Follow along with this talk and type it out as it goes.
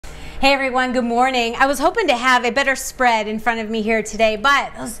Hey everyone, good morning. I was hoping to have a better spread in front of me here today,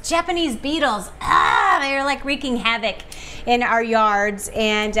 but those Japanese beetles, they're like wreaking havoc in our yards,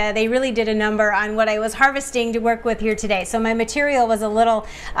 and they really did a number on what I was harvesting to work with here today. So my material was a little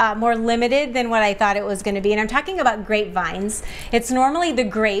more limited than what I thought it was going to be, and I'm talking about grapevines. It's normally the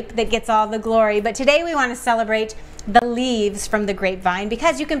grape that gets all the glory, but today we want to celebrate the leaves from the grapevine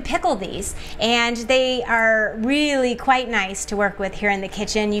because you can pickle these and they are really quite nice to work with here in the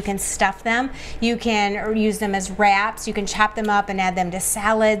kitchen. You can stuff them, you can use them as wraps, you can chop them up and add them to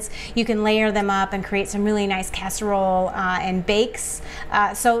salads, you can layer them up and create some really nice casserole and bakes.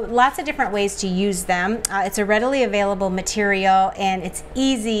 So lots of different ways to use them. It's a readily available material and it's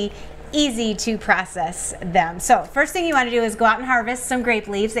easy to process them. So first thing you want to do is go out and harvest some grape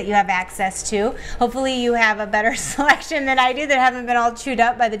leaves that you have access to. Hopefully you have a better selection than I do that haven't been all chewed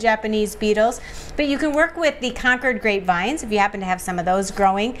up by the Japanese beetles. But you can work with the Concord grapevines if you happen to have some of those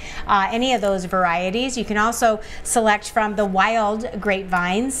growing, any of those varieties. You can also select from the wild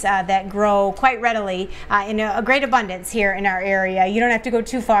grapevines that grow quite readily in a great abundance here in our area. You don't have to go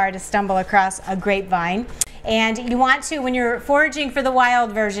too far to stumble across a grapevine. And you want to, when you're foraging for the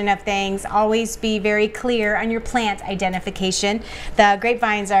wild version of things, always be very clear on your plant identification. The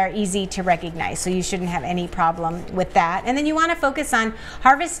grapevines are easy to recognize, so you shouldn't have any problem with that. And then you want to focus on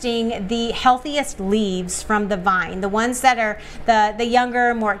harvesting the healthiest leaves from the vine, the ones that are the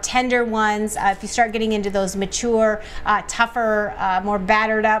younger, more tender ones. If you start getting into those mature, tougher, more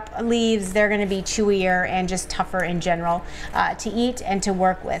battered up leaves, they're going to be chewier and just tougher in general to eat and to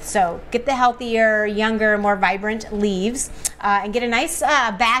work with. So get the healthier, younger, more vibrant leaves and get a nice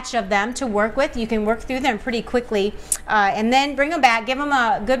batch of them to work with. You can work through them pretty quickly and then bring them back, give them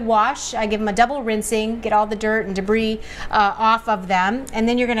a good wash, give them a double rinsing, get all the dirt and debris off of them, and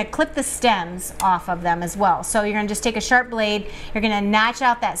then you're going to clip the stems off of them as well. So you're going to just take a sharp blade, you're going to notch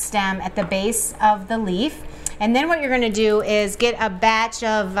out that stem at the base of the leaf. And then what you're going to do is get a batch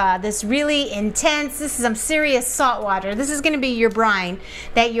of this really intense, this is some serious salt water. This is going to be your brine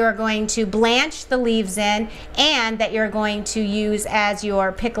that you're going to blanch the leaves in and that you're going to use as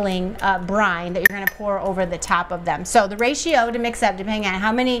your pickling brine that you're going to pour over the top of them. So the ratio to mix up, depending on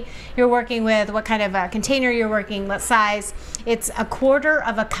how many you're working with, what kind of container you're working, what size, it's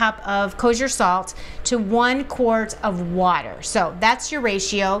 1/4 cup of kosher salt to 1 quart of water. So that's your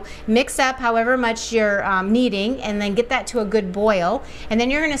ratio. Mix up however much you're needing and then get that to a good boil. And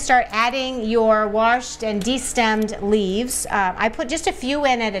then you're going to start adding your washed and destemmed leaves. I put just a few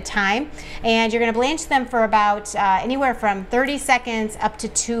in at a time, and you're going to blanch them for about anywhere from 30 seconds up to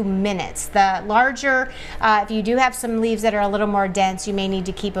 2 minutes. The larger, if you do have some leaves that are a little more dense, you may need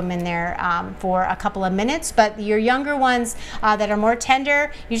to keep them in there for a couple of minutes. But your younger ones that are more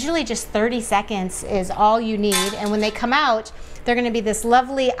tender, usually just 30 seconds is all you need. And when they come out, they're going to be this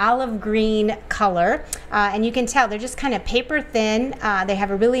lovely olive green color, and you can tell they're just kind of paper thin. They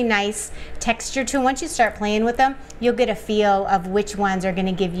have a really nice texture to them. Once you start playing with them, you'll get a feel of which ones are going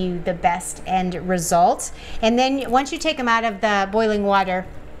to give you the best end result. And then once you take them out of the boiling water,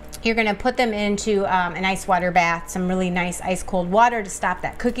 you're going to put them into an ice water bath, some really nice ice cold water to stop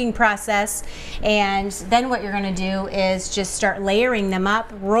that cooking process. And then what you're going to do is just start layering them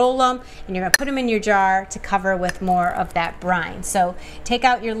up, roll them, and you're going to put them in your jar to cover with more of that brine. So take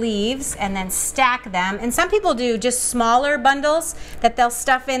out your leaves and then stack them. And some people do just smaller bundles that they'll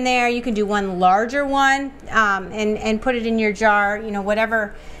stuff in there. You can do one larger one and put it in your jar, you know,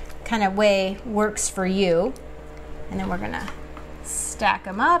 whatever kind of way works for you. And then we're going to stack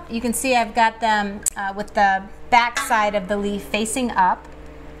them up. You can see I've got them with the back side of the leaf facing up,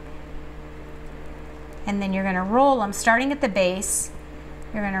 and then you're going to roll them starting at the base.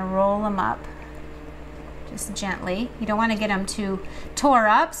 You're going to roll them up just gently. You don't want to get them too tore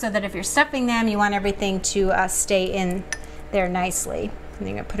up, so that if you're stuffing them, you want everything to stay in there nicely. And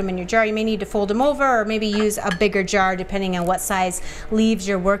you're going to put them in your jar. You may need to fold them over or maybe use a bigger jar depending on what size leaves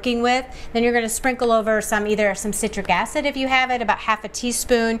you're working with. Then you're going to sprinkle over either some citric acid if you have it, about 1/2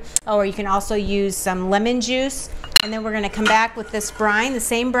 teaspoon, or you can also use some lemon juice. And then we're going to come back with this brine, the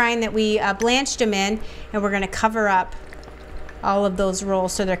same brine that we blanched them in, and we're going to cover up all of those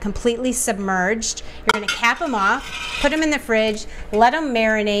rolls so they're completely submerged. You're going to cap them off, put them in the fridge, let them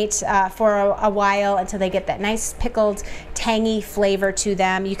marinate for a while until they get that nice pickled, tangy flavor to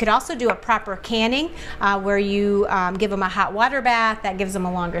them. You could also do a proper canning where you give them a hot water bath. That gives them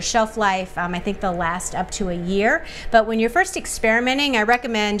a longer shelf life. I think they'll last up to a year. But when you're first experimenting, I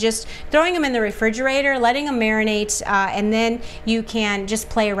recommend just throwing them in the refrigerator, letting them marinate, and then you can just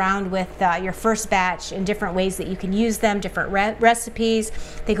play around with your first batch in different ways that you can use them, different recipes.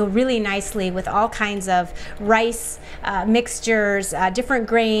 They go really nicely with all kinds of rice mixtures, different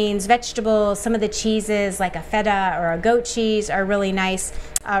grains, vegetables. Some of the cheeses like a feta or a goat cheese are really nice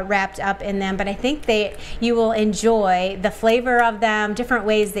wrapped up in them, but I think you will enjoy the flavor of them, different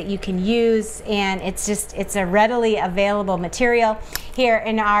ways that you can use, and it's a readily available material here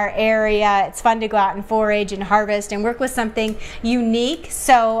in our area. It's fun to go out and forage and harvest and work with something unique,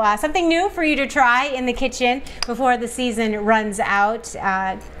 so something new for you to try in the kitchen before the season runs out.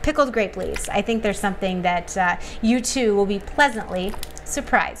 Pickled grape leaves. I think there's something that you too will be pleasantly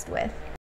surprised with.